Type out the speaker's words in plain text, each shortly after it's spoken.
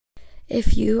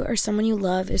If you or someone you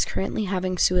love is currently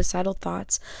having suicidal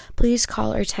thoughts, please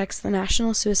call or text the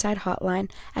National Suicide Hotline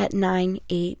at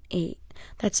 988.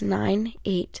 That's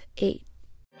 988.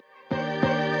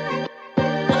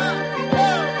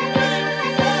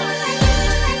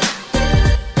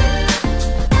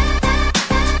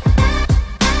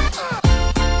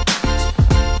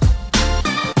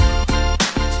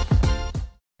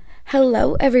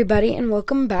 Hello, everybody, and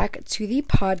welcome back to the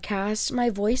podcast. My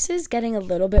voice is getting a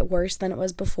little bit worse than it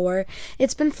was before.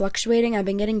 It's been fluctuating. I've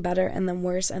been getting better and then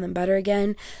worse and then better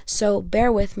again, so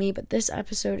bear with me, but this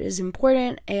episode is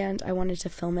important, and I wanted to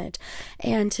film it.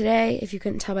 And today, if you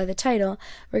couldn't tell by the title,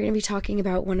 we're going to be talking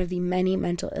about one of the many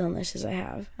mental illnesses I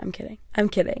have. I'm kidding. I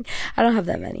don't have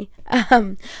that many.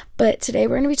 But today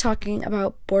we're going to be talking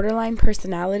about borderline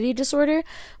personality disorder,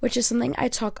 which is something I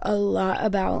talk a lot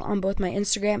about on both my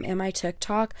Instagram and my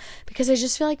TikTok, because I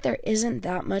just feel like there isn't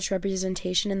that much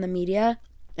representation in the media.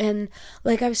 And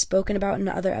like I've spoken about in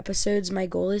other episodes, my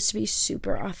goal is to be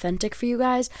super authentic for you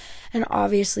guys. And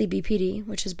obviously BPD,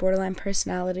 which is borderline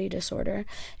personality disorder,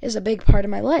 is a big part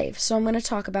of my life. So I'm going to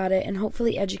talk about it and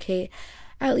hopefully educate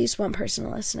at least one person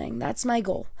listening. That's my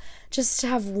goal. Just to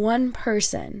have one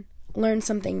person learn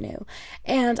something new.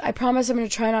 And I promise I'm going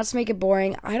to try not to make it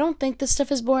boring. I don't think this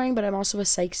stuff is boring, but I'm also a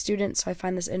psych student, so I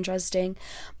find this interesting.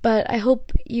 But I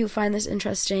hope you find this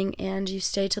interesting and you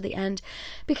stay till the end,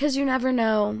 because you never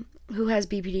know who has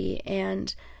BPD,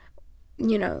 and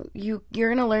you're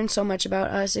going to learn so much about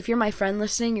us. If you're my friend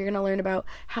listening, you're going to learn about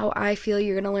how I feel.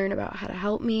 You're going to learn about how to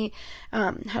help me,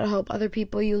 how to help other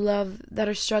people you love that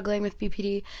are struggling with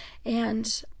BPD.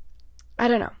 And I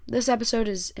don't know. This episode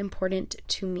is important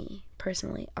to me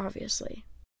personally, obviously.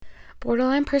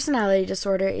 Borderline personality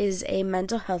disorder is a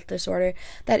mental health disorder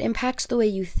that impacts the way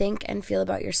you think and feel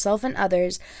about yourself and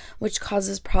others, which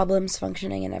causes problems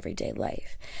functioning in everyday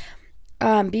life.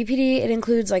 BPD, it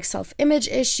includes like self-image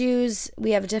issues. We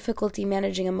have difficulty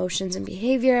managing emotions and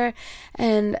behavior,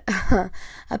 and a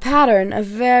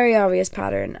very obvious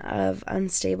pattern of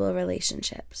unstable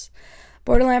relationships.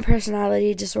 Borderline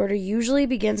personality disorder usually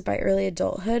begins by early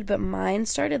adulthood, but mine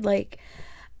started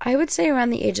I would say around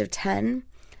the age of 10,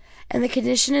 and the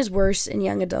condition is worse in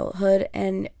young adulthood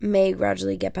and may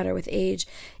gradually get better with age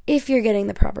if you're getting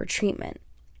the proper treatment.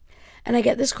 And I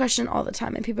get this question all the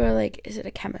time, and people are like, is it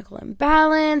a chemical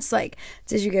imbalance?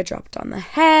 Did you get dropped on the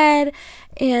head?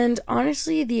 And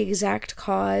honestly, the exact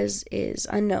cause is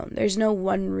unknown. There's no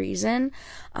one reason,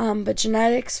 but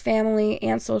genetics, family,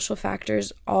 and social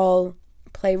factors all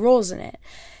play roles in it.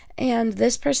 And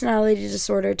this personality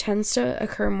disorder tends to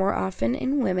occur more often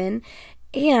in women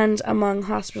and among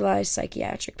hospitalized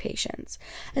psychiatric patients.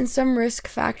 And some risk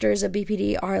factors of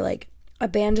BPD are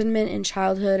abandonment in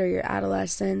childhood or your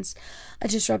adolescence, a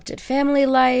disrupted family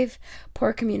life,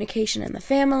 poor communication in the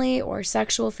family, or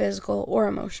sexual, physical, or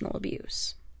emotional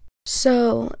abuse.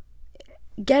 So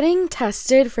getting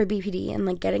tested for BPD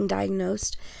and getting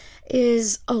diagnosed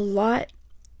is a lot.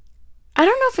 I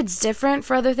don't know if it's different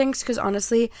for other things, because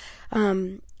honestly,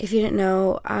 if you didn't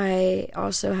know, I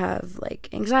also have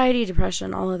anxiety,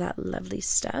 depression, all of that lovely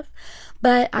stuff.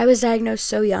 But I was diagnosed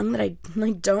so young that I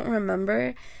don't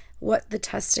remember what the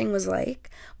testing was like.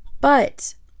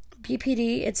 But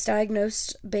BPD, it's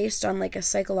diagnosed based on a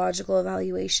psychological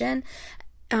evaluation,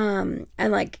 and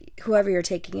whoever you're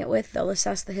taking it with, they'll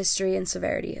assess the history and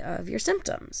severity of your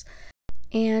symptoms.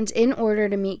 And in order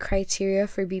to meet criteria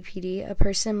for BPD, a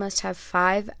person must have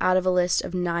 5 out of a list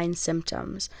of 9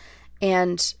 symptoms.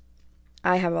 And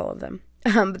I have all of them.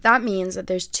 But that means that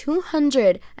there's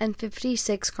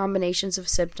 256 combinations of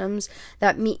symptoms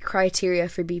that meet criteria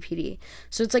for BPD.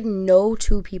 So it's no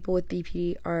two people with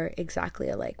BPD are exactly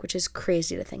alike, which is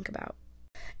crazy to think about.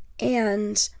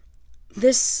 And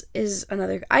this is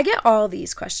I get all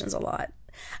these questions a lot.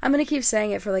 I'm going to keep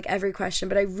saying it for every question,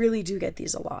 but I really do get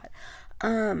these a lot.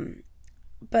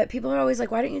 But people are always like,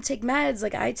 why don't you take meds?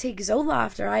 I take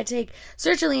Zoloft, or I take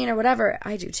sertraline, or whatever.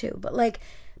 I do too. But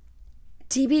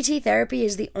DBT therapy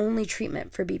is the only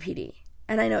treatment for BPD.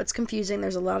 And I know it's confusing.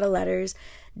 There's a lot of letters.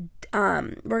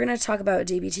 We're going to talk about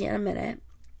DBT in a minute.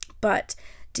 But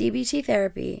DBT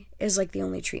therapy is the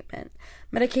only treatment.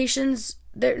 Medications,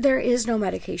 there is no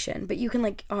medication, but you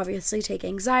can obviously take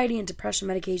anxiety and depression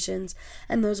medications,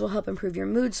 and those will help improve your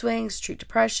mood swings, treat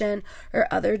depression, or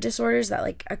other disorders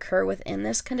that occur within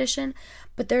this condition.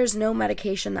 But there's no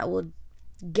medication that will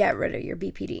get rid of your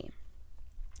BPD.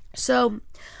 So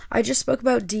I just spoke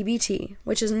about DBT,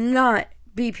 which is not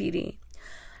BPD.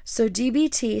 So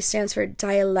DBT stands for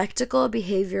dialectical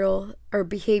behavioral or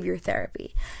behavior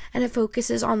therapy, and it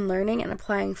focuses on learning and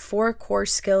applying 4 core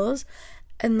skills,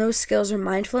 and those skills are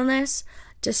mindfulness,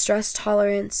 distress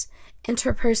tolerance,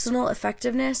 interpersonal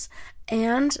effectiveness,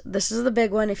 and this is the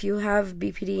big one. If you have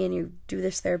BPD and you do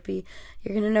this therapy,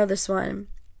 you're going to know this one: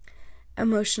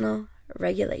 emotional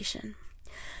regulation.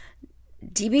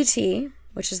 DBT,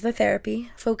 which is the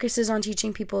therapy, focuses on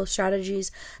teaching people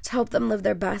strategies to help them live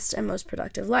their best and most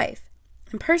productive life.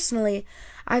 And personally,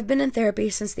 I've been in therapy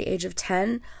since the age of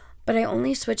 10, but I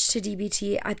only switched to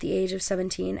DBT at the age of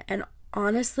 17, and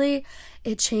honestly,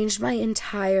 it changed my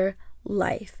entire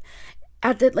life.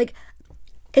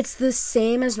 It's the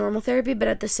same as normal therapy, but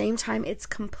at the same time, it's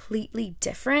completely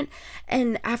different.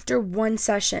 And after one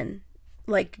session,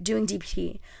 like doing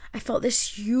DBT, I felt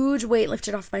this huge weight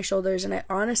lifted off my shoulders, and I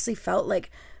honestly felt like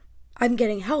I'm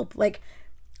getting help. Like,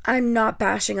 I'm not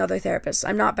bashing other therapists.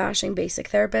 I'm not bashing basic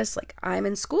therapists. Like, I'm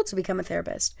in school to become a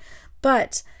therapist.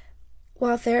 But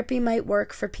while therapy might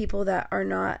work for people that are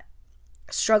not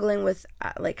struggling with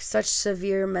like such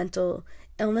severe mental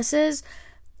illnesses,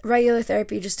 regular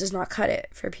therapy just does not cut it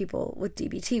for people with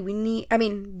DBT.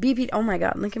 BPD, oh my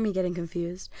God, look at me getting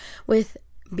confused with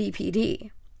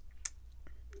BPD.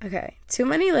 Okay, too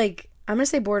many, like, I'm going to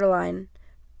say borderline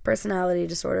personality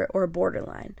disorder or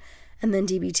borderline. And then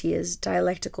DBT is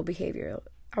dialectical behavioral.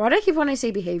 Why do I keep wanting to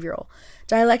say behavioral?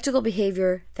 Dialectical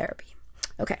behavior therapy.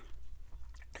 Okay.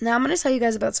 Now I'm going to tell you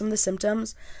guys about some of the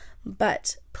symptoms,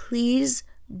 but please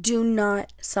do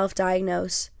not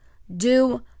self-diagnose.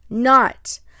 Do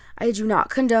not. I do not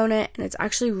condone it, and it's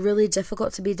actually really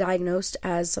difficult to be diagnosed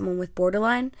as someone with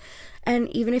borderline. And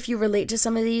even if you relate to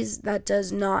some of these, that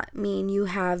does not mean you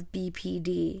have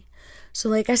BPD. So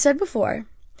like I said before,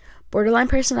 borderline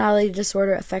personality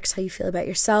disorder affects how you feel about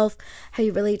yourself, how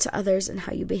you relate to others, and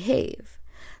how you behave.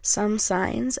 Some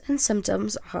signs and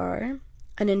symptoms are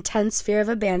an intense fear of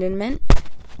abandonment.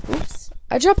 Oops,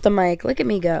 I dropped the mic. Look at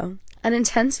me go. An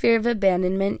intense fear of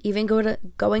abandonment, even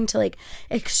going to like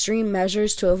extreme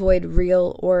measures to avoid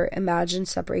real or imagined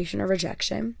separation or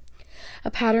rejection.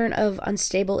 A pattern of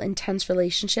unstable, intense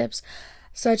relationships,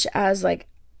 such as like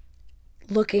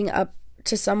looking up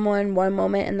to someone one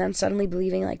moment and then suddenly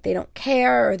believing like they don't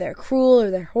care or they're cruel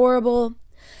or they're horrible.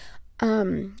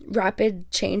 Rapid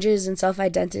changes in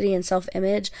self-identity and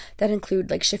self-image that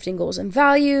include like shifting goals and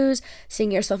values,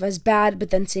 seeing yourself as bad but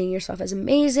then seeing yourself as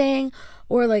amazing,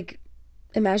 or like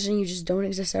imagining you just don't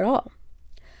exist at all.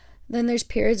 Then there's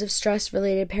periods of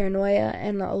stress-related paranoia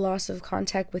and a loss of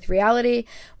contact with reality,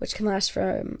 which can last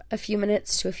from a few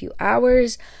minutes to a few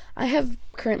hours. I have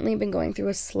currently been going through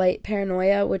a slight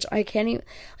paranoia, which I can't even,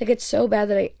 like, it's so bad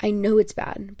that I know it's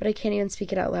bad, but I can't even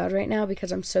speak it out loud right now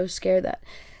because I'm so scared that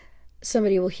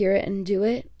somebody will hear it and do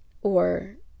it,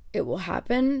 or it will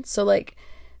happen. So, like,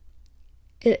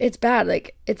 it's bad.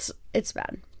 Like, it's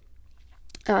bad.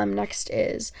 Next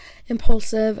is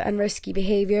impulsive and risky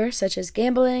behavior, such as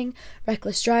gambling,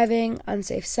 reckless driving,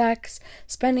 unsafe sex,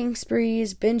 spending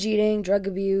sprees, binge eating, drug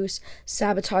abuse,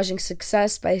 sabotaging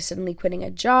success by suddenly quitting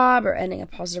a job or ending a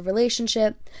positive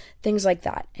relationship, things like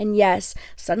that. And yes,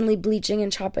 suddenly bleaching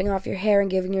and chopping off your hair and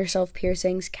giving yourself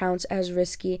piercings counts as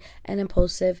risky and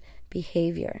impulsive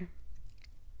behavior.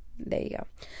 There you go.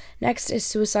 Next is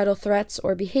suicidal threats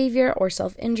or behavior or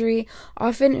self-injury,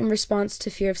 often in response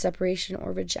to fear of separation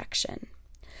or rejection.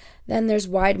 Then there's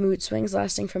wide mood swings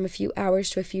lasting from a few hours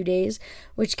to a few days,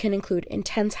 which can include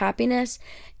intense happiness,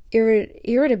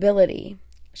 irritability,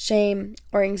 shame,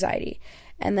 or anxiety.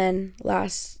 And then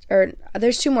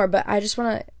there's two more, but I just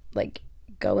want to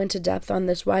go into depth on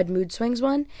this wide mood swings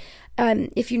one.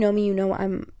 If you know me, you know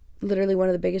I'm literally one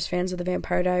of the biggest fans of the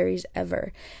Vampire Diaries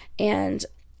ever. And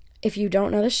if you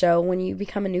don't know the show, when you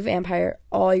become a new vampire,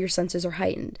 all your senses are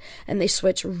heightened and they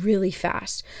switch really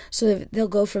fast. So they'll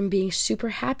go from being super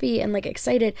happy and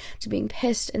excited to being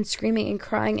pissed and screaming and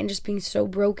crying and just being so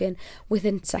broken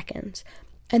within seconds.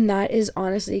 And that is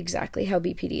honestly exactly how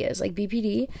BPD is.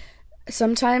 BPD,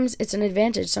 sometimes it's an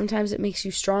advantage. Sometimes it makes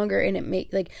you stronger, and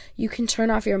you can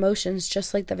turn off your emotions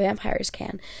just like the vampires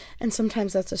can. And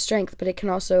sometimes that's a strength, but it can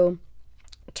also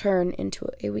turn into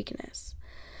a weakness.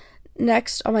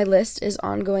 Next on my list is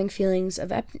ongoing feelings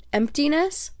of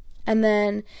emptiness, and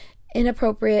then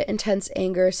inappropriate, intense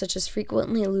anger, such as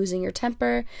frequently losing your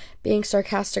temper, being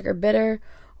sarcastic or bitter,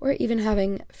 or even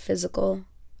having physical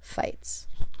fights.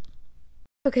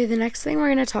 Okay, the next thing we're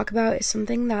going to talk about is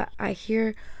something that I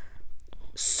hear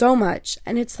so much,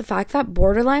 and it's the fact that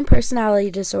borderline personality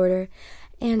disorder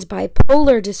and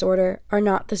bipolar disorder are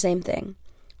not the same thing.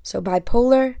 So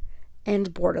bipolar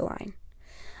and borderline.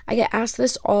 I get asked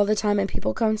this all the time, and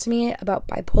people come to me about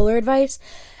bipolar advice,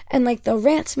 and they'll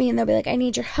rant to me and they'll be like, I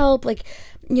need your help,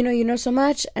 you know so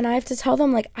much. And I have to tell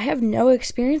them, I have no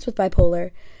experience with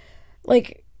bipolar.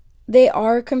 They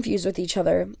are confused with each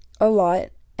other a lot,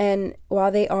 And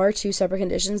while they are two separate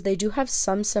conditions, they do have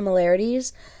some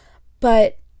similarities,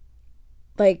 but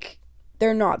like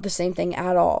they're not the same thing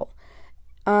at all.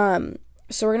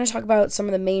 So we're going to talk about some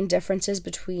of the main differences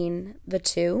between the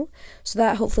two, so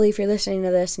that hopefully if you're listening to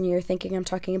this and you're thinking I'm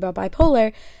talking about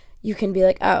bipolar, you can be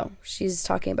like, oh, she's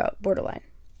talking about borderline.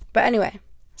 But anyway,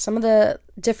 some of the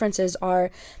differences are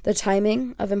the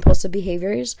timing of impulsive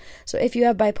behaviors. So if you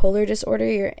have bipolar disorder,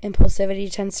 your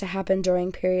impulsivity tends to happen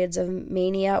during periods of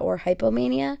mania or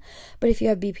hypomania. But if you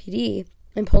have BPD,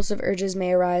 impulsive urges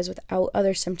may arise without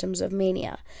other symptoms of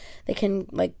mania. They can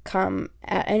come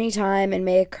at any time and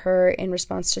may occur in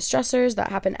response to stressors that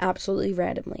happen absolutely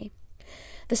randomly.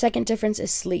 The second difference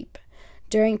is sleep.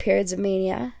 During periods of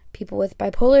mania, people with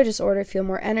bipolar disorder feel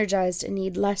more energized and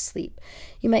need less sleep.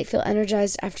 You might feel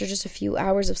energized after just a few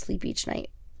hours of sleep each night.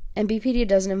 And BPD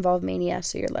doesn't involve mania,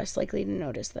 so you're less likely to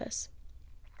notice this.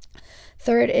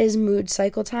 Third is mood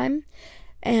cycle time.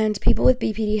 And people with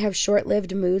BPD have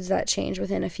short-lived moods that change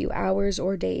within a few hours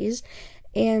or days.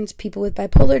 And people with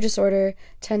bipolar disorder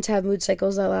tend to have mood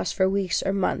cycles that last for weeks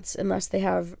or months unless they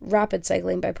have rapid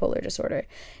cycling bipolar disorder,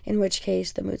 in which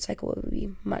case the mood cycle will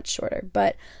be much shorter.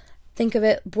 But think of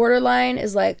it, borderline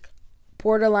is like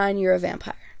borderline you're a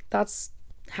vampire. That's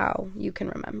how you can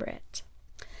remember it.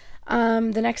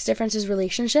 The next difference is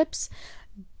relationships.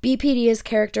 BPD is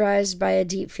characterized by a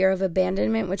deep fear of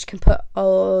abandonment, which can put a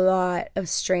lot of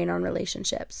strain on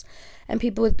relationships. And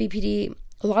people with BPD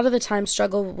a lot of the time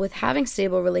struggle with having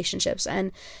stable relationships,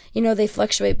 and they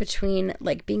fluctuate between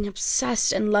being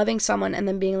obsessed and loving someone and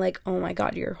then being like, oh my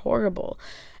god, you're horrible,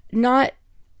 not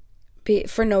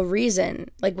for no reason.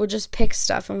 We'll just pick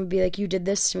stuff and we'll be like, you did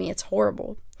this to me, it's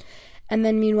horrible. And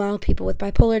then meanwhile, people with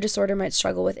bipolar disorder might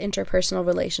struggle with interpersonal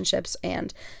relationships,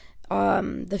 and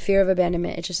the fear of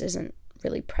abandonment, it just isn't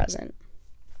really present.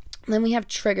 And then we have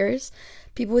triggers.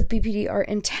 People with BPD are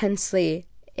intensely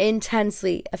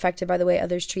affected by the way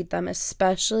others treat them,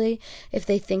 especially if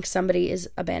they think somebody is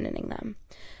abandoning them.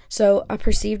 So a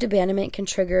perceived abandonment can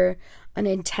trigger an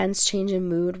intense change in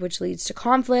mood, which leads to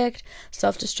conflict,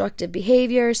 self-destructive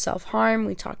behavior, self-harm.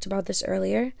 We talked about this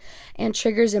earlier. And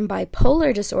triggers in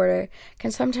bipolar disorder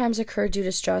can sometimes occur due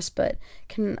to stress, but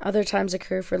can other times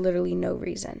occur for literally no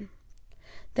reason.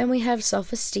 Then we have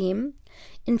self-esteem.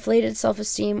 Inflated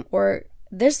self-esteem, or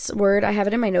this word, I have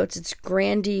it in my notes, it's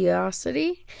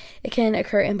grandiosity. It can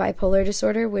occur in bipolar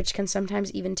disorder, which can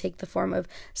sometimes even take the form of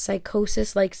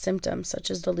psychosis-like symptoms, such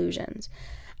as delusions.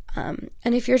 And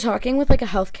if you're talking with a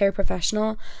healthcare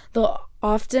professional, they'll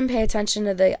often pay attention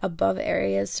to the above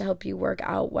areas to help you work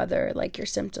out whether your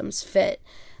symptoms fit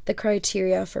the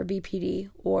criteria for BPD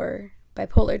or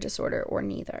bipolar disorder or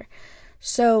neither.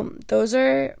 So those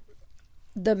are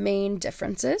the main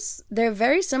differences. They're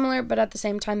very similar, but at the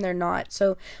same time they're not.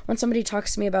 So when somebody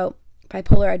talks to me about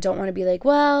bipolar, I don't want to be like,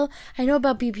 well, I know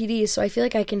about BPD, so I feel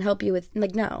like I can help you with,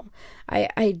 no,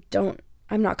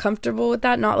 I'm not comfortable with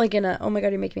that. Not in a, oh my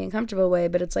god, you're making me uncomfortable way,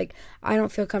 but it's I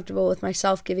don't feel comfortable with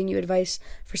myself giving you advice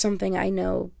for something I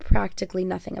know practically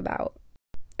nothing about.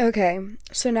 Okay,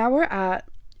 so now we're at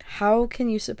how can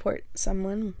you support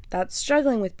someone that's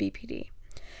struggling with BPD?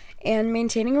 And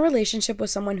maintaining a relationship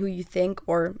with someone who you think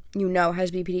or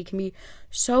has BPD can be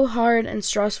so hard and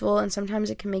stressful, and sometimes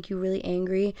it can make you really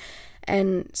angry.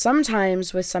 And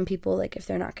sometimes with some people, if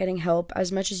they're not getting help,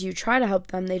 as much as you try to help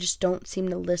them, they just don't seem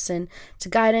to listen to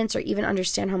guidance or even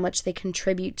understand how much they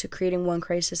contribute to creating one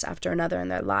crisis after another in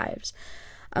their lives.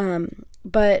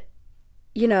 But,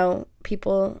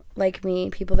 people like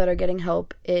me, people that are getting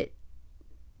help,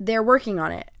 they're working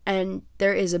on it, and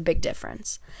there is a big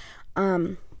difference.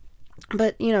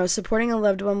 But, supporting a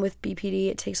loved one with BPD,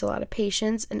 it takes a lot of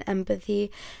patience and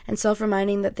empathy and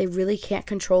self-reminding that they really can't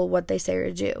control what they say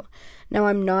or do. Now,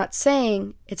 I'm not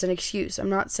saying it's an excuse. I'm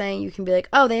not saying you can be like,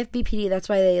 oh, they have BPD, that's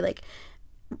why they,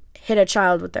 hit a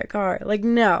child with their car.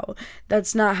 No,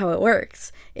 that's not how it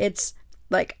works. It's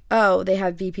oh, they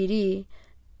have BPD.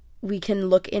 We can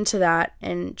look into that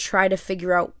and try to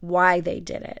figure out why they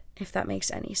did it, if that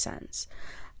makes any sense.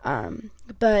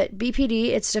 But BPD,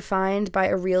 it's defined by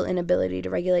a real inability to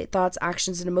regulate thoughts,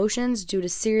 actions, and emotions due to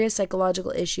serious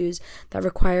psychological issues that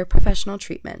require professional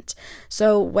treatment.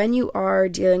 So when you are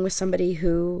dealing with somebody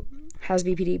who has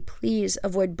BPD, please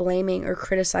avoid blaming or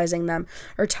criticizing them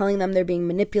or telling them they're being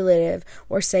manipulative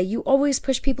or say, you always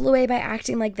push people away by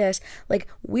acting like this.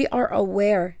 We are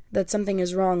aware that something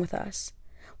is wrong with us.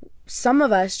 Some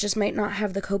of us just might not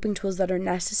have the coping tools that are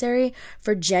necessary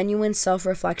for genuine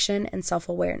self-reflection and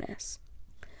self-awareness.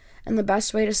 And the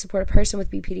best way to support a person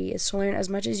with BPD is to learn as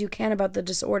much as you can about the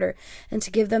disorder and to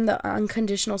give them the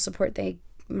unconditional support they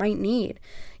might need.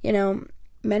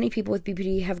 many people with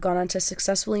BPD have gone on to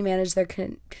successfully manage their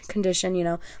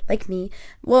condition, like me.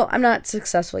 Well, I'm not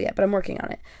successful yet, but I'm working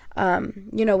on it,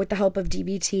 with the help of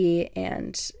DBT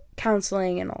and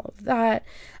counseling and all of that.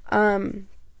 And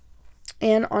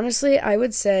honestly, I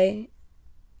would say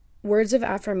words of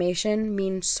affirmation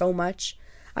mean so much.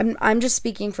 I'm just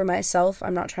speaking for myself.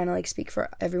 I'm not trying to speak for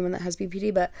everyone that has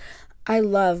BPD, but I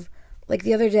love,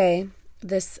 the other day,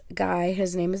 this guy,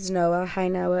 his name is Noah. Hi,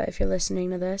 Noah, if you're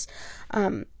listening to this.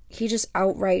 He just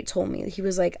outright told me, he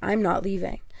was like, I'm not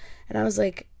leaving. And I was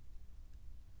like,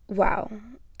 wow.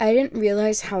 I didn't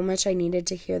realize how much I needed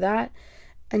to hear that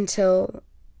until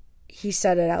he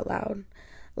said it out loud.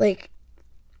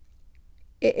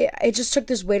 It just took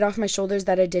this weight off my shoulders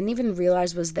that I didn't even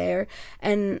realize was there.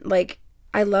 And,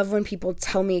 I love when people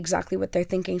tell me exactly what they're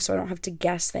thinking so I don't have to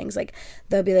guess things.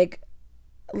 They'll be like,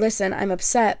 listen, I'm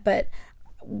upset, but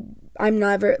I'm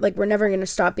never, we're never going to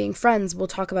stop being friends. We'll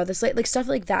talk about this later. Stuff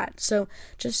like that. So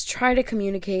just try to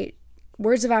communicate.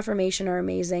 Words of affirmation are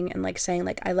amazing. And,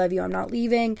 saying, I love you, I'm not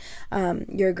leaving.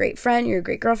 You're a great friend. You're a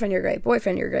great girlfriend. You're a great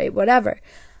boyfriend. You're great whatever.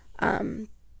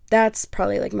 That's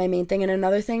probably, my main thing. And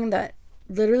another thing that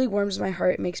literally warms my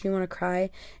heart, makes me want to cry,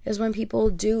 is when people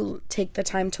do take the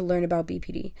time to learn about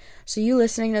BPD. So you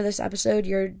listening to this episode,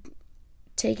 you're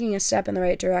taking a step in the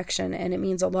right direction, and it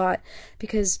means a lot,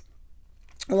 because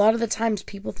a lot of the times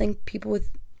people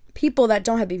that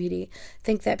don't have BPD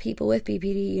think that people with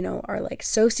BPD, are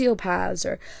sociopaths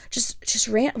or just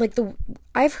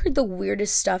I've heard the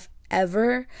weirdest stuff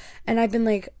ever, and I've been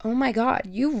like, oh my God,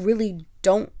 you really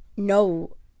don't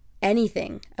know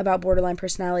anything about borderline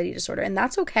personality disorder. And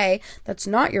that's okay. That's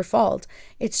not your fault.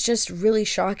 It's just really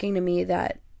shocking to me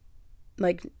that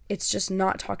it's just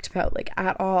not talked about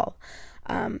at all.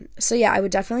 So yeah, I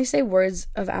would definitely say words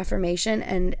of affirmation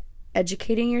and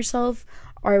educating yourself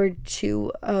are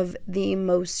two of the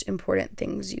most important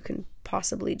things you can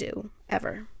possibly do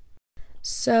ever.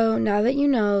 So now that you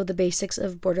know the basics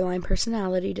of borderline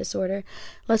personality disorder,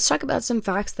 let's talk about some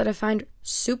facts that I find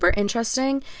super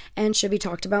interesting and should be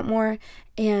talked about more.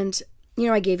 And,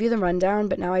 I gave you the rundown,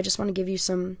 but now I just want to give you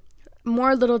some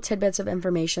more little tidbits of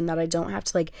information that I don't have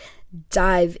to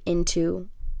dive into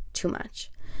too much.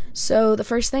 So the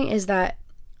first thing is that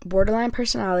borderline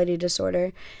personality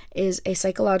disorder is a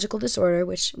psychological disorder,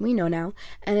 which we know now,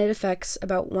 and it affects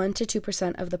about 1 to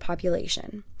 2% of the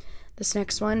population. This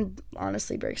next one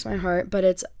honestly breaks my heart, but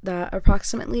it's that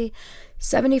approximately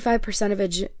 75% of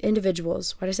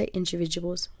individuals, why did I say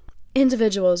individuals?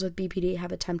 Individuals with BPD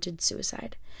have attempted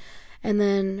suicide. And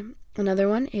then another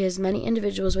one is many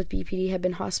individuals with BPD have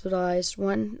been hospitalized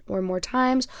 1 or more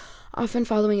times, often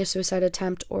following a suicide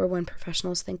attempt or when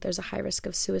professionals think there's a high risk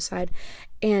of suicide.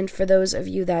 And for those of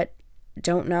you that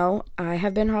don't know, I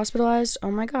have been hospitalized.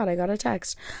 Oh my God, I got a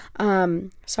text.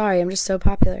 Sorry, I'm just so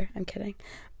popular. I'm kidding.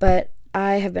 But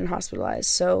I have been hospitalized,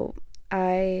 so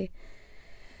I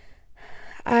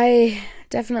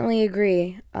definitely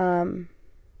agree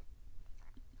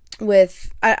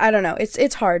with, I don't know,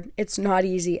 it's hard. It's not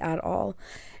easy at all.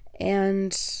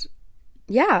 And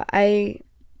yeah, I'm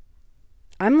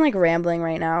rambling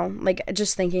right now,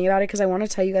 just thinking about it, because I want to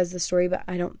tell you guys the story, but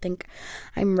I don't think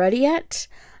I'm ready yet.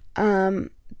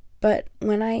 But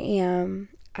when I am,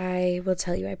 I will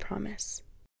tell you, I promise.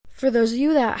 For those of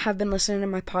you that have been listening to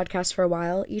my podcast for a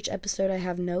while, each episode I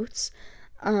have notes,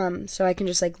 so I can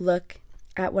just look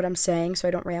at what I'm saying so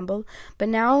I don't ramble. But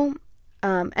now,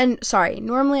 and sorry,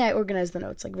 normally I organize the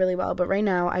notes really well, but right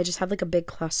now I just have a big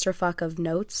clusterfuck of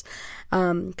notes,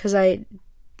 because I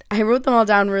wrote them all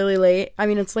down really late. I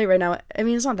mean, it's late right now. I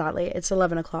mean, it's not that late. It's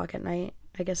 11 o'clock at night.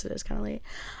 I guess it is kind of late.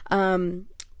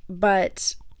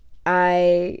 But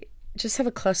I just have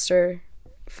a cluster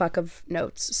fuck of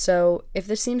notes. So if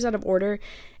this seems out of order,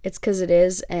 it's because it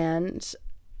is. And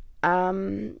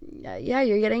yeah,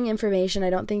 you're getting information. I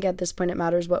don't think at this point it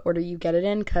matters what order you get it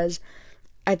in, because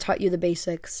I taught you the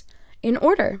basics in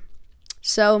order.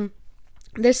 So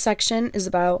this section is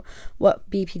about what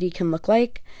BPD can look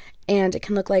like, and it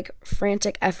can look like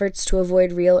frantic efforts to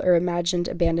avoid real or imagined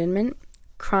abandonment,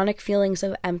 chronic feelings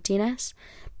of emptiness,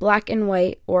 black and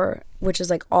white, or which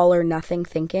is all or nothing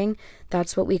thinking.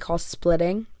 That's what we call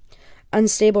splitting.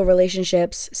 Unstable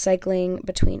relationships, cycling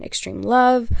between extreme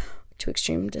love to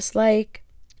extreme dislike,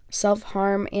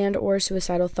 self-harm and or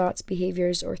suicidal thoughts,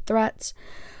 behaviors, or threats,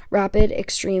 rapid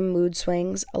extreme mood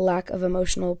swings, a lack of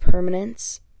emotional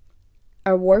permanence,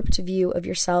 a warped view of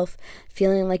yourself,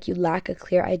 feeling like you lack a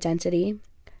clear identity,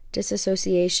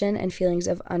 disassociation and feelings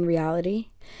of unreality,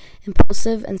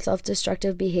 impulsive and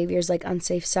self-destructive behaviors like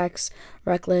unsafe sex,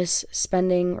 reckless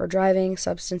spending or driving,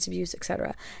 substance abuse,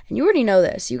 etc. And you already know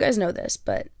this. You guys know this,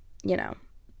 but,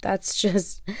 that's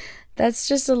just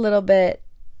a little bit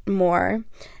more.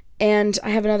 And I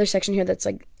have another section here that's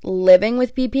like living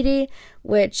with BPD,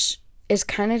 which is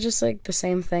kind of just like the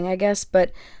same thing, I guess,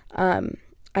 but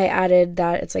I added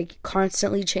that it's like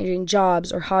constantly changing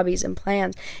jobs or hobbies and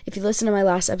plans. If you listen to my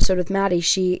last episode with Maddie,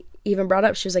 she even brought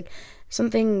up, she was like,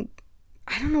 something,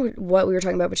 I don't know what we were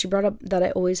talking about, but she brought up that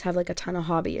I always have like a ton of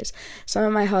hobbies. Some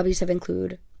of my hobbies have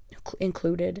included,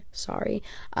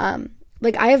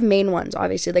 like I have main ones,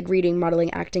 obviously, like reading,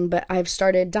 modeling, acting, but I've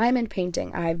started diamond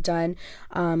painting, I've done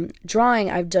drawing,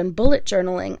 I've done bullet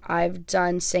journaling, I've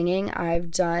done singing,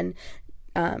 I've done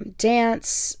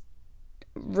dance,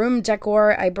 room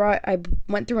decor. I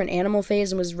went through an animal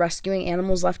phase and was rescuing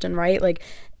animals left and right. Like,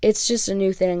 it's just a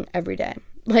new thing every day.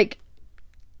 Like,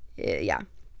 yeah.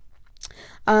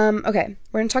 Okay,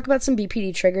 we're going to talk about some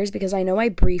BPD triggers because I know I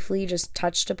briefly just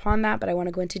touched upon that, but I want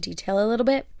to go into detail a little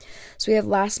bit. So we have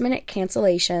last minute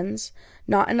cancellations,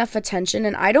 not enough attention,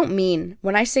 and I don't mean,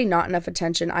 when I say not enough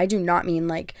attention, I do not mean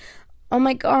like, oh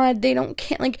my god, they're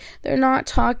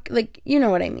not like, you know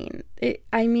what I mean.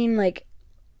 I mean, like,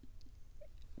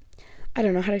 I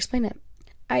don't know how to explain it.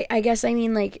 I guess I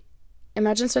mean, like,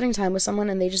 imagine spending time with someone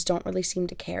and they just don't really seem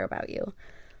to care about you.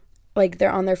 Like,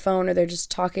 they're on their phone or they're just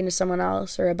talking to someone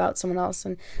else or about someone else,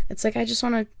 and it's like, I just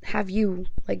want to have you,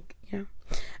 like, you know.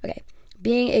 Okay.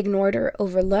 Being ignored or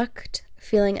overlooked,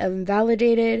 feeling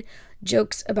invalidated,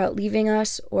 jokes about leaving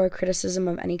us, or criticism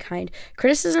of any kind.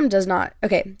 Criticism does not,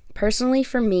 okay, personally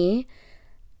for me,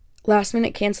 last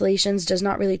minute cancellations does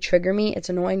not really trigger me. It's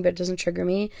annoying, but it doesn't trigger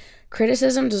me.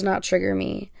 Criticism does not trigger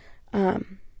me.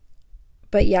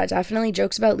 But yeah, definitely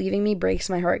jokes about leaving me breaks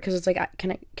my heart because it's like,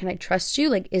 can I trust you?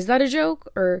 Like, is that a joke?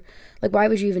 Or like, why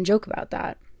would you even joke about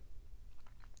that?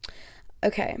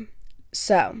 Okay,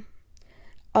 so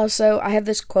also I have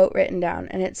this quote written down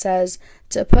and it says,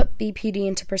 to put BPD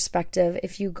into perspective,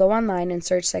 if you go online and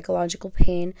search psychological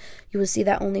pain, you will see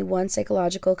that only one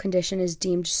psychological condition is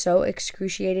deemed so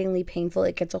excruciatingly painful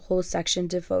it gets a whole section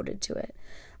devoted to it.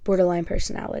 Borderline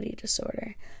personality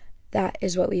disorder. That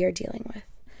is what we are dealing with.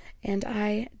 And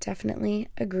I definitely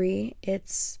agree.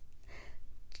 It's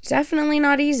definitely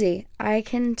not easy. I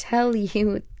can tell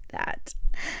you that.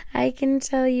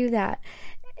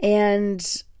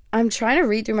 And I'm trying to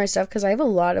read through my stuff because I have a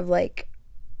lot of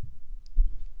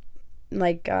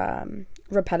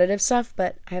repetitive stuff,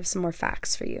 but I have some more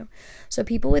facts for you. So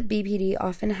people with BPD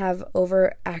often have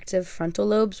overactive frontal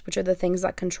lobes, which are the things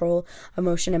that control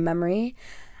emotion and memory.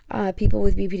 People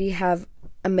with BPD have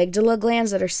amygdala glands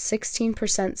that are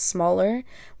 16% smaller,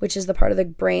 which is the part of the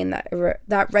brain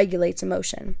that regulates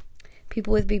emotion.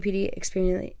 People with BPD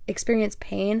experience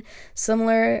pain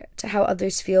similar to how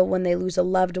others feel when they lose a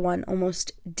loved one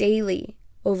almost daily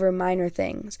over minor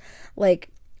things, like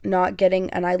not getting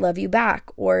an I love you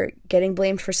back, or getting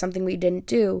blamed for something we didn't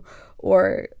do,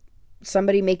 or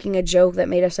somebody making a joke that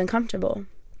made us uncomfortable.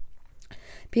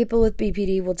 People with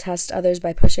BPD will test others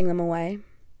by pushing them away.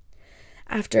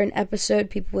 After an episode,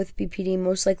 people with BPD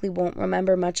most likely won't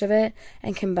remember much of it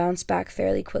and can bounce back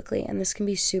fairly quickly, and this can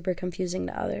be super confusing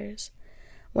to others.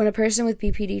 When a person with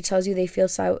BPD tells you they feel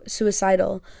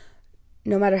suicidal,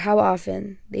 no matter how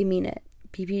often, they mean it.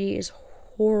 BPD is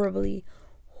horribly,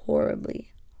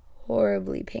 horribly,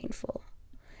 horribly painful.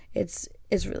 It's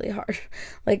really hard.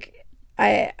 Like,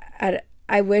 I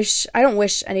don't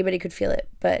wish anybody could feel it,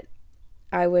 but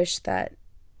I wish that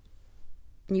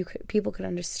people could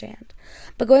understand.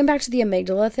 But going back to the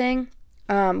amygdala thing,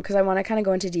 because I want to kind of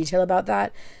go into detail about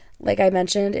that. Like I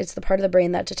mentioned, it's the part of the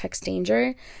brain that detects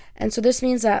danger. And so this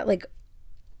means that, like,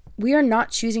 we are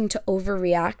not choosing to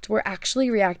overreact. We're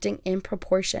actually reacting in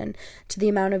proportion to the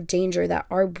amount of danger that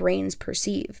our brains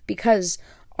perceive, because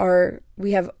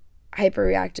we have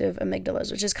hyperreactive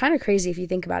amygdalas, which is kind of crazy if you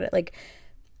think about it. Like,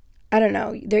 I don't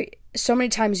know, so many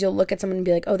times you'll look at someone and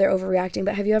be like, oh, they're overreacting,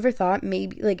 but have you ever thought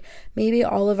maybe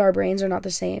all of our brains are not the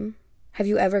same? Have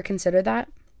you ever considered that?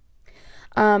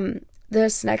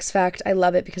 This next fact, I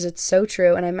love it because it's so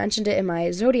true, and I mentioned it in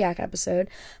my Zodiac episode,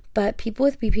 but people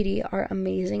with BPD are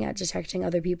amazing at detecting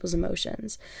other people's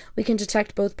emotions. We can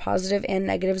detect both positive and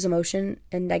negative emotions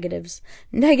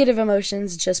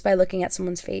just by looking at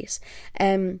someone's face.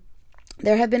 And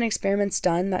there have been experiments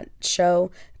done that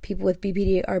show people with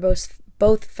BPD are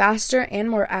both faster and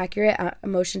more accurate at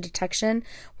emotion detection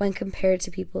when compared to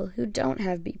people who don't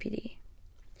have BPD.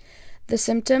 The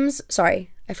symptoms, I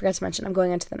forgot to mention, I'm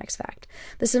going on to the next fact.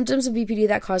 The symptoms of BPD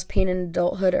that cause pain in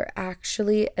adulthood are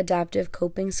actually adaptive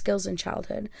coping skills in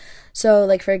childhood. So,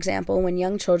 like, for example, when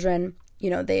young children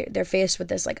they're faced with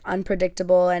this like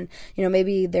unpredictable and,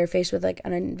 maybe they're faced with like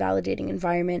an invalidating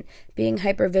environment, being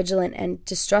hyper vigilant and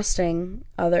distrusting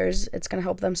others, it's going to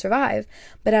help them survive.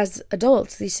 But as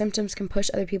adults, these symptoms can push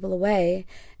other people away,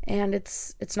 and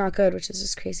it's not good, which is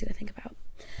just crazy to think about.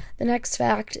 The next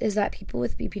fact is that people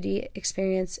with BPD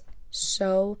experience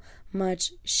so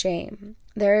much shame.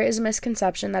 There is a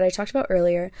misconception that I talked about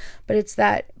earlier, but it's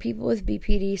that people with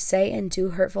BPD say and do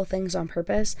hurtful things on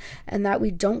purpose, and that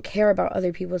we don't care about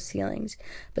other people's feelings.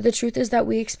 But the truth is that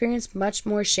we experience much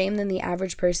more shame than the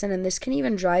average person, and this can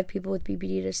even drive people with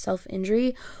BPD to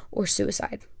self-injury or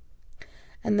suicide.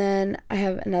 And then I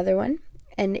have another one,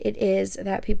 and it is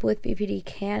that people with BPD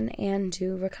can and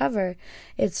do recover.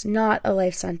 It's not a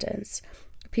life sentence.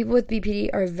 People with BPD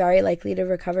are very likely to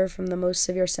recover from the most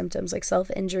severe symptoms like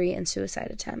self-injury and suicide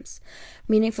attempts.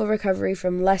 Meaningful recovery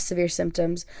from less severe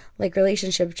symptoms like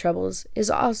relationship troubles is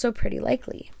also pretty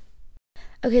likely.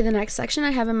 Okay, the next section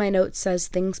I have in my notes says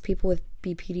things people with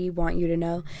BPD want you to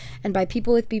know. And by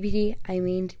people with BPD, I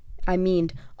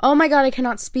mean, oh my god, I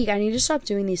cannot speak. I need to stop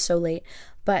doing these so late.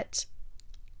 But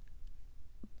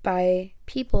by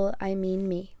people, I mean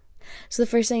me. So the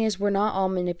first thing is we're not all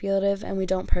manipulative, and we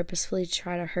don't purposefully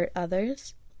try to hurt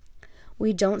others.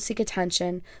 We don't seek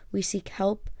attention. We seek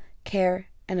help, care,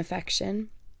 and affection.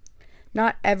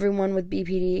 Not everyone with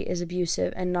BPD is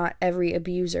abusive, and not every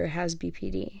abuser has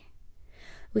BPD.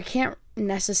 We can't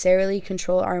necessarily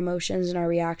control our emotions and our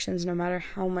reactions no matter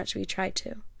how much we try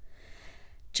to.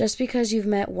 Just because you've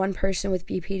met one person with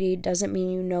BPD doesn't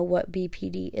mean you know what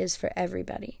BPD is for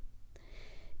everybody.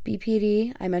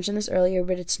 BPD, I mentioned this earlier,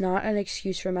 but it's not an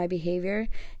excuse for my behavior,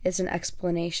 it's an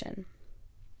explanation.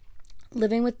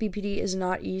 Living with BPD is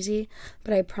not easy,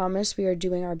 but I promise we are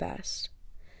doing our best.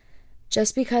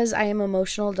 Just because I am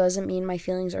emotional doesn't mean my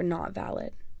feelings are not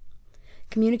valid.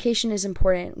 Communication is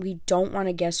important. We don't want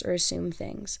to guess or assume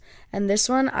things. And this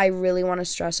one I really want to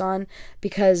stress on,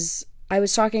 because I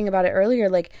was talking about it earlier,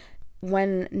 like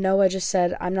when Noah just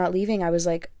said, I'm not leaving, I was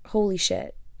like, holy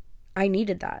shit, I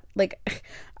needed that. Like,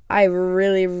 I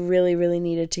really, really, really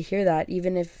needed to hear that,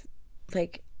 even if,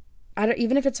 like,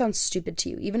 even if it sounds stupid to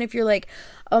you, even if you're like,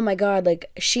 oh my god,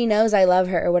 like, she knows I love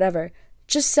her or whatever,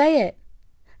 just say it.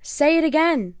 Say it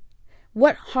again.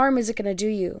 What harm is it going to do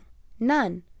you?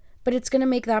 None. But it's going to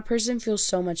make that person feel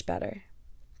so much better.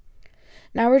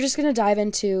 Now we're just going to dive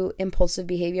into impulsive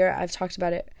behavior. I've talked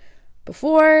about it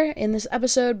before in this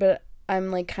episode, but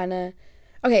I'm like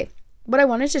okay, what I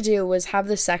wanted to do was have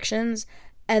the sections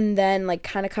and then like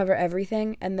kind of cover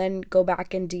everything and then go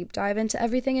back and deep dive into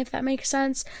everything, if that makes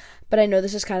sense. But I know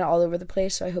this is kind of all over the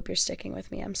place, so I hope you're sticking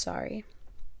with me. I'm sorry.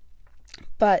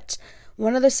 But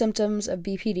one of the symptoms of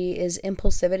BPD is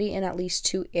impulsivity in at least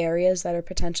 2 areas that are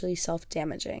potentially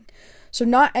self-damaging. So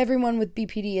not everyone with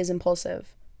BPD is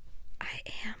impulsive. I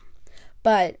am.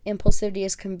 But impulsivity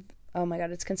is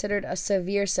it's considered a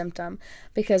severe symptom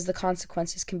because the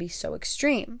consequences can be so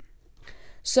extreme.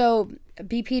 So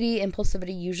BPD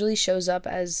impulsivity usually shows up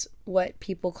as what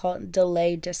people call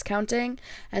delay discounting,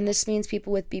 and this means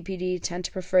people with BPD tend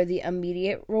to prefer the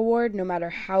immediate reward no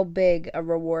matter how big a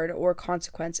reward or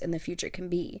consequence in the future can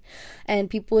be.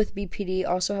 And people with BPD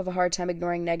also have a hard time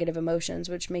ignoring negative emotions,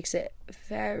 which makes it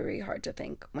very hard to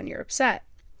think when you're upset.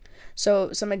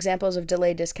 So some examples of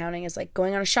delay discounting is like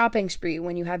going on a shopping spree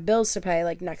when you have bills to pay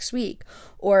like next week,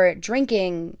 or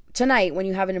drinking tonight when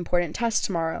you have an important test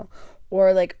tomorrow,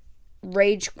 or like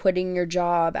rage quitting your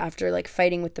job after like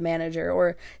fighting with the manager,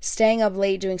 or staying up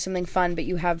late doing something fun but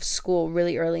you have school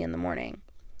really early in the morning.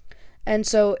 And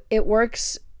so it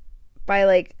works by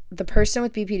like the person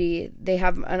with BPD, they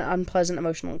have an unpleasant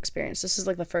emotional experience. This is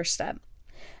like the first step.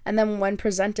 And then when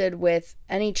presented with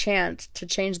any chance to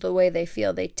change the way they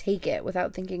feel, they take it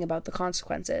without thinking about the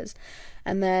consequences.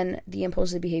 And then the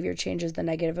impulsive behavior changes the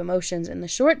negative emotions in the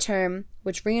short term,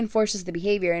 which reinforces the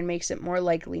behavior and makes it more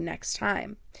likely next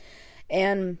time.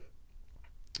 And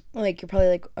like, you're probably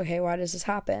like, okay, why does this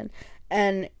happen?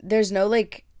 And there's no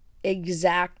like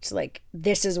exact, like,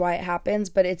 this is why it happens,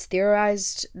 but it's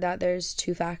theorized that there's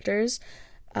 2 factors.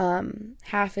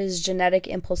 Half is genetic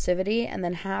impulsivity, and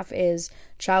then half is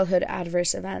childhood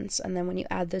adverse events. And then when you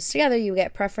add those together, you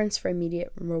get preference for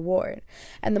immediate reward.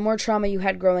 And the more trauma you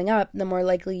had growing up, the more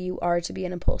likely you are to be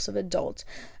an impulsive adult.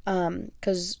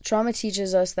 Because trauma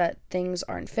teaches us that things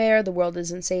aren't fair, the world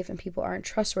isn't safe, and people aren't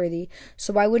trustworthy.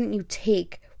 So why wouldn't you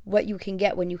take what you can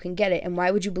get when you can get it? And why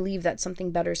would you believe that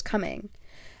something better is coming?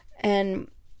 And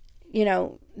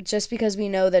just because we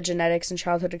know that genetics and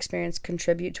childhood experience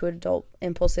contribute to adult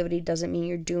impulsivity doesn't mean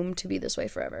you're doomed to be this way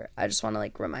forever. I just want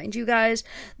to remind you guys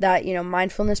that,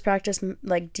 mindfulness practice,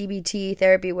 like DBT,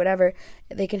 therapy, whatever,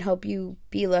 they can help you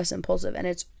be less impulsive. And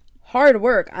it's hard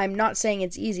work. I'm not saying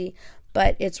it's easy,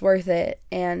 but it's worth it,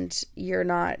 and you're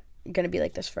not going to be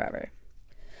like this forever.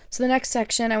 So the next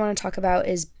section I want to talk about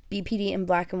is BPD and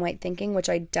black and white thinking, which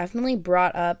I definitely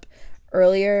brought up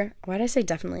earlier. Why did I say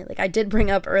definitely? I did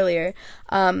bring up earlier,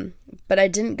 but I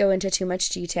didn't go into too much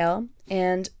detail.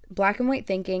 And black and white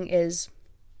thinking is,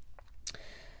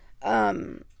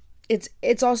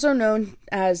 it's also known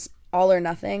as all or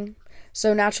nothing.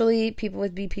 So naturally, people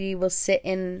with BPD will sit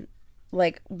in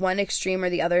one extreme or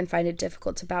the other and find it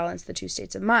difficult to balance the two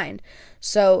states of mind.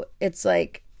 So it's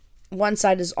one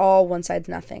side is all, one side's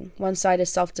nothing. One side is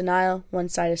self-denial, one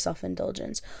side is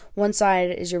self-indulgence. One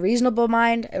side is your reasonable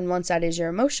mind, and one side is your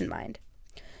emotion mind.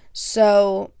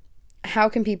 So how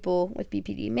can people with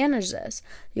BPD manage this?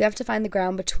 You have to find the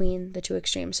ground between the two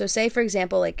extremes. So say, for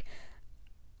example,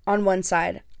 on one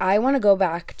side, I want to go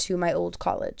back to my old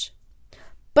college.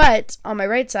 But on my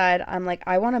right side, I'm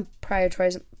I want to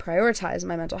prioritize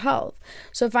my mental health.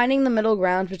 So finding the middle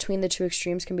ground between the two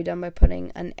extremes can be done by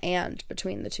putting an "and"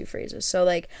 between the two phrases. So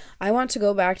I want to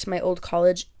go back to my old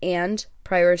college and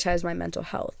prioritize my mental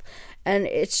health. And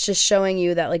it's just showing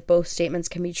you that both statements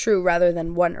can be true rather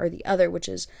than one or the other, which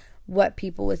is what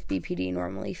people with BPD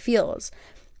normally feel.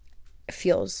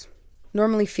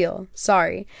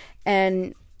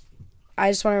 And I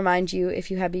just want to remind you,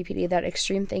 if you have BPD, that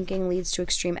extreme thinking leads to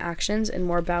extreme actions, and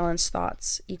more balanced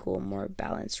thoughts equal more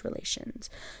balanced relations.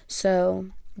 So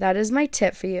that is my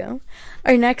tip for you.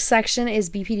 Our next section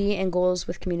is BPD and goals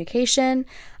with communication.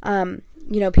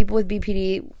 People with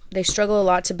BPD, they struggle a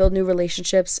lot to build new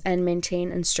relationships and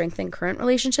maintain and strengthen current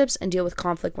relationships and deal with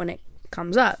conflict when it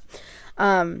comes up.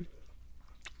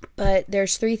 But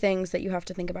there's 3 things that you have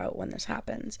to think about when this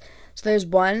happens. So there's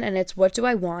 1, and it's, what do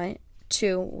I want?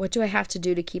 2, what do I have to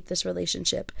do to keep this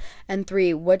relationship? And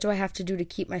 3, what do I have to do to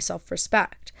keep my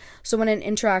self-respect? So when an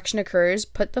interaction occurs,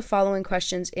 put the following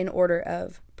questions in order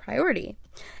of priority.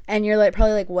 And you're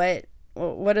probably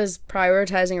what does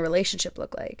prioritizing a relationship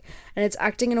look like? And it's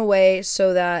acting in a way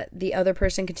so that the other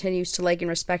person continues to and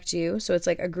respect you. So it's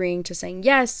agreeing to saying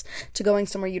yes to going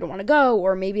somewhere you don't want to go,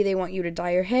 or maybe they want you to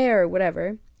dye your hair or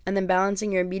whatever. And then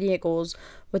balancing your immediate goals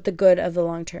with the good of the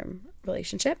long-term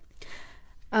relationship.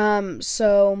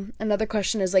 So another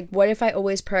question is what if I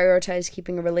always prioritize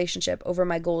keeping a relationship over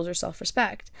my goals or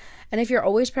self-respect? And if you're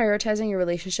always prioritizing your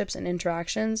relationships and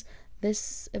interactions,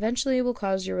 this eventually will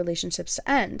cause your relationships to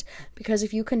end, because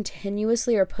if you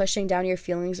continuously are pushing down your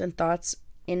feelings and thoughts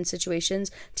in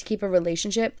situations to keep a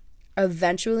relationship,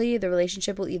 eventually the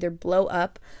relationship will either blow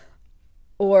up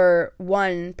or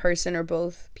one person or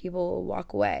both people will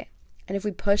walk away. And if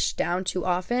we push down too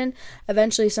often,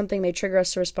 eventually something may trigger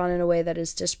us to respond in a way that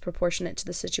is disproportionate to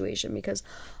the situation, because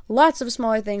lots of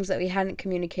smaller things that we hadn't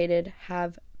communicated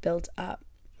have built up.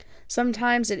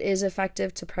 Sometimes it is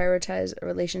effective to prioritize a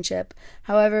relationship.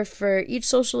 However, for each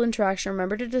social interaction,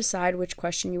 remember to decide which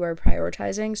question you are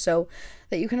prioritizing so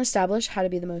that you can establish how to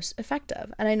be the most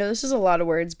effective. And I know this is a lot of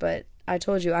words, but I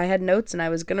told you I had notes and I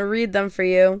was going to read them for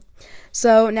you.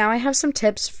 So now I have some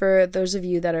tips for those of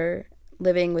you that are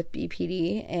living with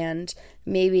BPD and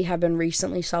maybe have been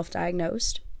recently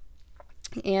self-diagnosed.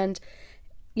 And,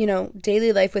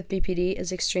 daily life with BPD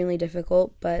is extremely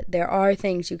difficult, but there are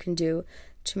things you can do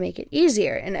to make it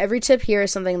easier. And every tip here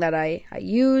is something that I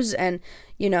use, and,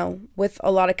 with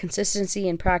a lot of consistency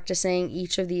and practicing,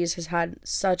 each of these has had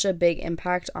such a big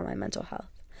impact on my mental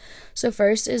health. So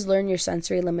first is learn your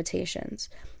sensory limitations.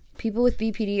 People with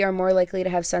BPD are more likely to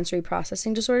have sensory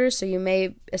processing disorders, so you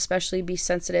may especially be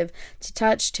sensitive to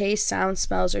touch, taste, sound,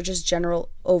 smells, or just general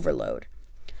overload.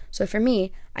 So for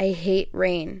me, I hate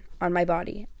rain on my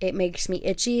body. It makes me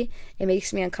itchy, it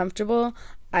makes me uncomfortable,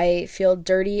 I feel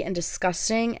dirty and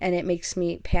disgusting, and it makes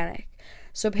me panic.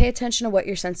 So pay attention to what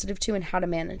you're sensitive to and how to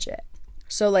manage it.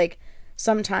 So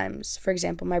sometimes, for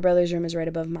example, my brother's room is right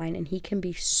above mine, and he can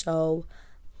be so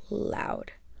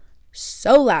loud.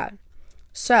 So loud.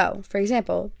 So, for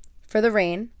example, for the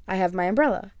rain, I have my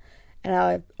umbrella, and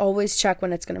I always check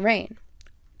when it's going to rain.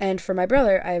 And for my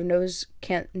brother, I have noise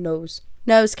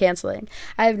canceling.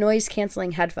 I have noise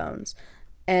canceling headphones,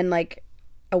 and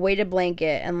a weighted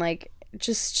blanket, and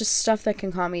just stuff that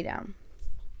can calm me down.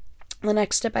 The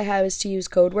next tip I have is to use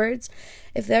code words.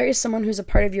 If there is someone who's a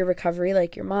part of your recovery,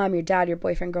 like your mom, your dad, your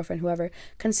boyfriend, girlfriend, whoever,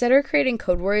 consider creating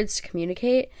code words to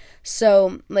communicate.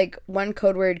 So, one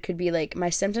code word could be my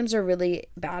symptoms are really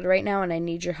bad right now and I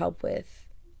need your help with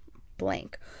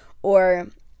blank. Or,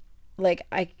 like,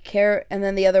 I care, and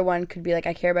then the other one could be like,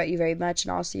 I care about you very much,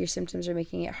 and also your symptoms are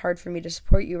making it hard for me to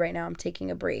support you right now. I'm taking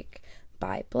a break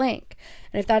by blank.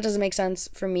 And if that doesn't make sense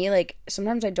for me, like,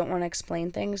 sometimes I don't want to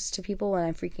explain things to people when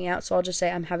I'm freaking out, so I'll just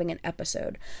say I'm having an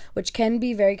episode, which can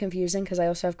be very confusing because I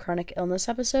also have chronic illness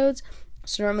episodes.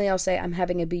 So normally I'll say I'm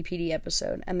having a BPD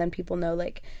episode, and then people know,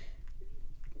 like,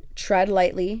 tread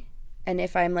lightly, and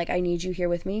if I'm like, I need you here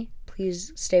with me,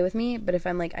 please stay with me, but if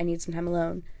I'm like, I need some time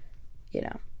alone, you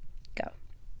know,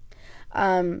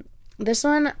 go. This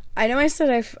one, I know I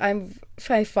said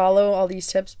I follow all these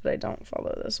tips, but I don't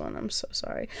follow this one. I'm so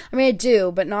sorry. I mean, I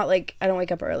do, but not like, I don't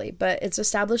wake up early, but it's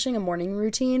establishing a morning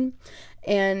routine,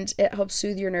 and it helps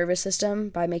soothe your nervous system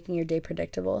by making your day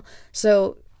predictable.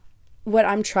 So what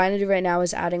I'm trying to do right now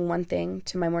is adding one thing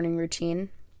to my morning routine,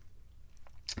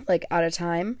 like, at a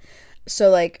time. So,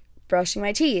 like, brushing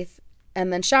my teeth,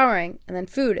 and then showering, and then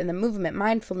food, and then movement,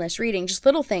 mindfulness, reading, just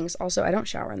little things. Also, I don't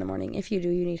shower in the morning. If you do,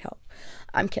 you need help.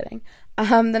 I'm kidding.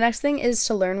 The next thing is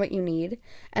to learn what you need.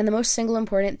 And the most single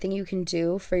important thing you can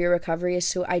do for your recovery is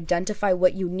to identify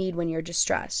what you need when you're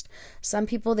distressed. Some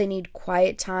people, they need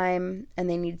quiet time, and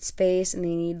they need space, and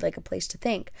they need, like, a place to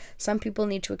think. Some people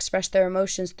need to express their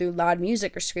emotions through loud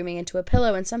music or screaming into a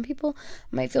pillow. And some people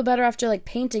might feel better after, like,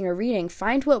 painting or reading.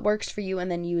 Find what works for you and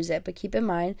then use it. But keep in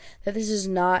mind that this is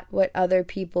not what other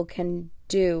people can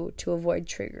do to avoid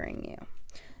triggering you.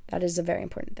 That is a very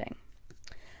important thing.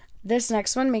 This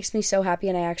next one makes me so happy,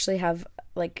 and I actually have,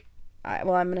 like, I'm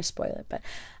going to spoil it, but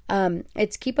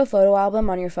it's keep a photo album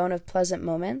on your phone of pleasant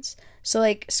moments. So,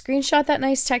 like, screenshot that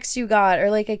nice text you got, or,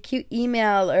 like, a cute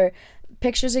email, or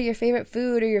pictures of your favorite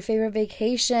food or your favorite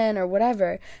vacation or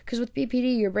whatever. Because with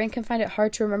BPD, your brain can find it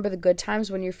hard to remember the good times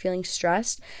when you're feeling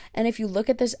stressed. And if you look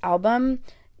at this album,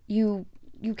 you're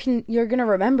going to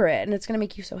remember it, and it's going to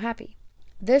make you so happy.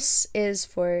 This is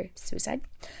for suicide,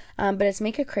 but it's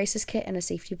make a crisis kit and a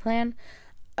safety plan.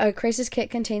 A crisis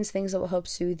kit contains things that will help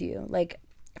soothe you. Like,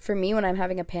 for me, when I'm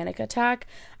having a panic attack,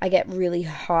 I get really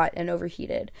hot and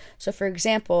overheated. So, for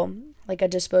example, like a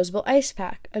disposable ice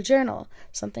pack, a journal,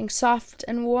 something soft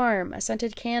and warm, a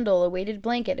scented candle, a weighted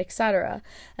blanket, etc.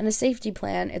 And a safety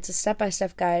plan, it's a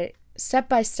step-by-step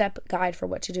guide for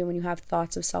what to do when you have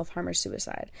thoughts of self-harm or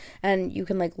suicide. And you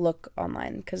can, like, look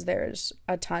online because there's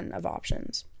a ton of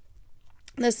options.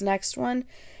 This next one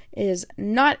is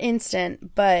not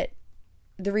instant, but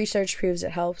the research proves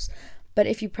it helps. But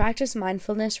if you practice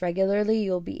mindfulness regularly,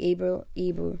 you'll be able.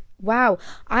 Wow,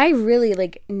 I really,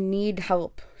 like, need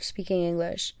help speaking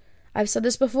English. I've said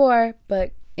this before,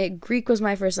 but Greek was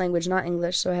my first language, not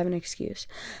English, so I have an excuse.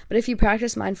 But if you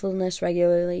practice mindfulness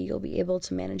regularly, you'll be able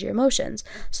to manage your emotions.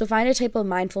 So find a type of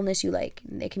mindfulness you like.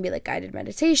 It can be like guided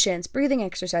meditations, breathing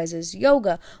exercises,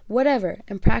 yoga, whatever,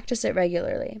 and practice it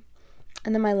regularly.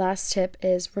 And then my last tip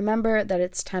is remember that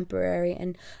it's temporary,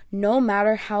 and no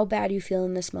matter how bad you feel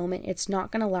in this moment, it's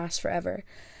not going to last forever.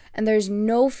 And there's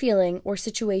no feeling or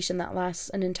situation that lasts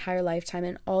an entire lifetime,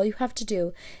 and all you have to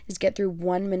do is get through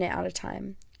 1 minute at a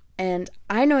time. And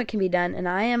I know it can be done, and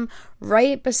I am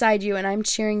right beside you, and I'm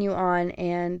cheering you on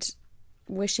and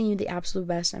wishing you the absolute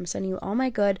best. I'm sending you all my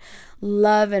good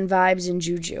love and vibes and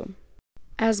juju.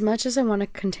 As much as I want to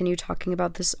continue talking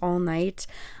about this all night,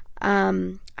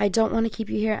 I don't want to keep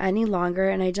you here any longer,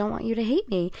 and I don't want you to hate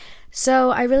me. So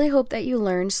I really hope that you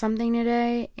learned something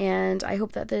today, and I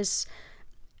hope that this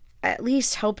at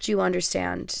least helped you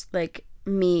understand, like,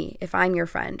 me, if I'm your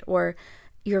friend, or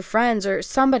your friends, or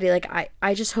somebody. Like,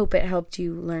 I just hope it helped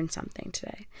you learn something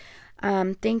today.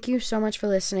 Thank you so much for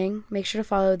listening. Make sure to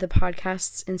follow the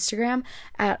podcast's Instagram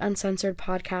at Uncensored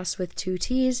Podcast with 2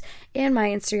 T's, and my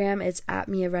Instagram is at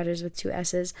Mia Redders with 2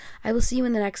 S's. I will see you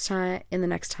in the next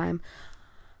time.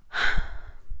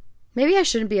 Maybe I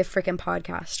shouldn't be a freaking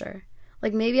podcaster.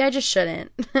 Like, maybe I just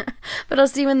shouldn't. But I'll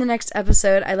see you in the next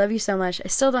episode. I love you so much. I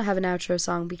still don't have an outro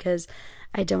song because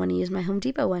I don't want to use my Home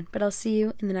Depot one. But I'll see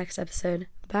you in the next episode.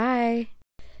 Bye.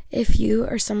 If you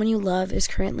or someone you love is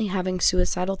currently having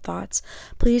suicidal thoughts,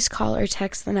 please call or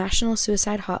text the National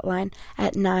Suicide Hotline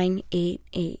at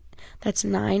 988. That's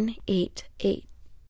 988.